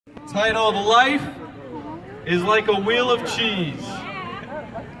Titled Life is Like a Wheel of Cheese.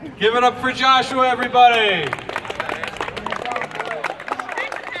 Give it up for Joshua, everybody.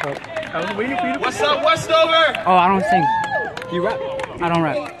 What's up, Westover? Oh, I don't sing. You rap? I don't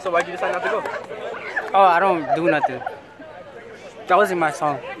rap. So why'd you decide not to go? Oh, I don't do nothing. That wasn't my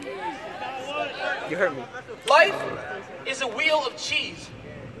song. You heard me. Life is a wheel of cheese.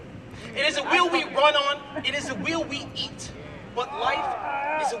 It is a wheel we run on. It is a wheel we eat. But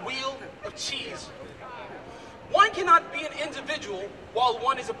life is a wheel of cheese. One cannot be an individual while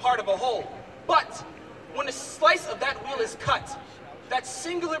one is a part of a whole. But when a slice of that wheel is cut, that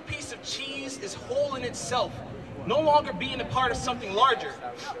singular piece of cheese is whole in itself, no longer being a part of something larger,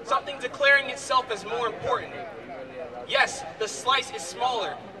 something declaring itself as more important. Yes, the slice is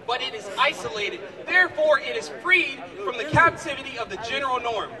smaller, but it is isolated. Therefore, it is freed from the captivity of the general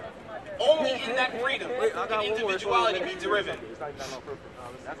norm. Only in that freedom can individuality be driven.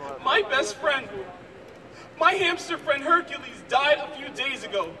 My best friend, my hamster friend Hercules, died a few days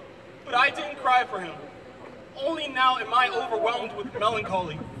ago, but I didn't cry for him. Only now am I overwhelmed with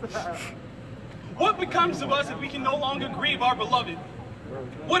melancholy. What becomes of us if we can no longer grieve our beloved?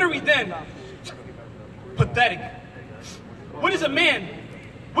 What are we then? Pathetic. What is a man?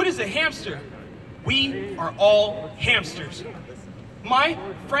 What is a hamster? We are all hamsters. My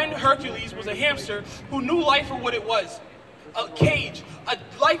friend Hercules was a hamster who knew life for what it was. A cage, a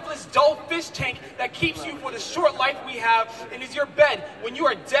lifeless, dull fish tank that keeps you for the short life we have and is your bed when you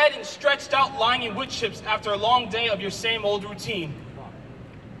are dead and stretched out lying in wood chips after a long day of your same old routine.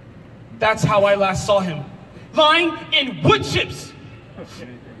 That's how I last saw him, lying in wood chips.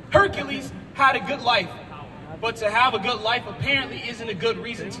 Hercules had a good life, but to have a good life apparently isn't a good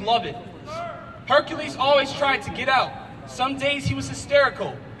reason to love it. Hercules always tried to get out. Some days he was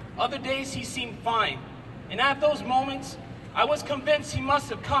hysterical, other days he seemed fine. And at those moments, I was convinced he must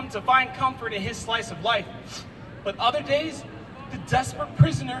have come to find comfort in his slice of life. But other days, the desperate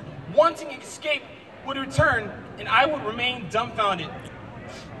prisoner wanting escape would return and I would remain dumbfounded.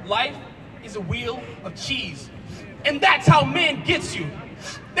 Life is a wheel of cheese. And that's how man gets you.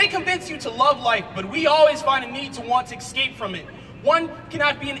 They convince you to love life, but we always find a need to want to escape from it. One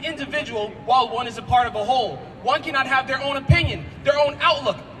cannot be an individual while one is a part of a whole. One cannot have their own opinion, their own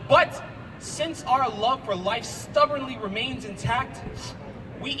outlook. But since our love for life stubbornly remains intact,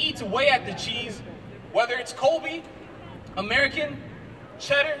 we eat away at the cheese, whether it's Colby, American,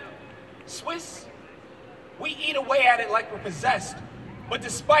 cheddar, Swiss. We eat away at it like we're possessed. But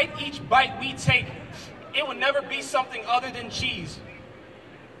despite each bite we take, it will never be something other than cheese.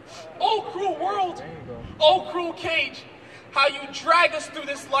 Oh, cruel world! Oh, cruel cage! How you drag us through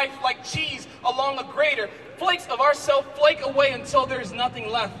this life like cheese along a grater. Flakes of ourselves flake away until there's nothing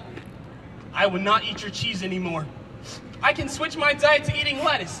left. I would not eat your cheese anymore. I can switch my diet to eating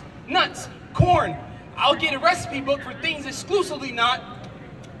lettuce, nuts, corn. I'll get a recipe book for things exclusively not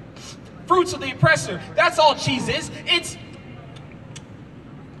fruits of the oppressor. That's all cheese is. It's...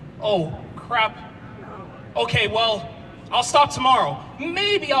 Oh, crap. Okay, well, I'll stop tomorrow.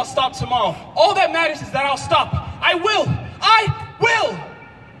 Maybe I'll stop tomorrow. All that matters is that I'll stop. I will. I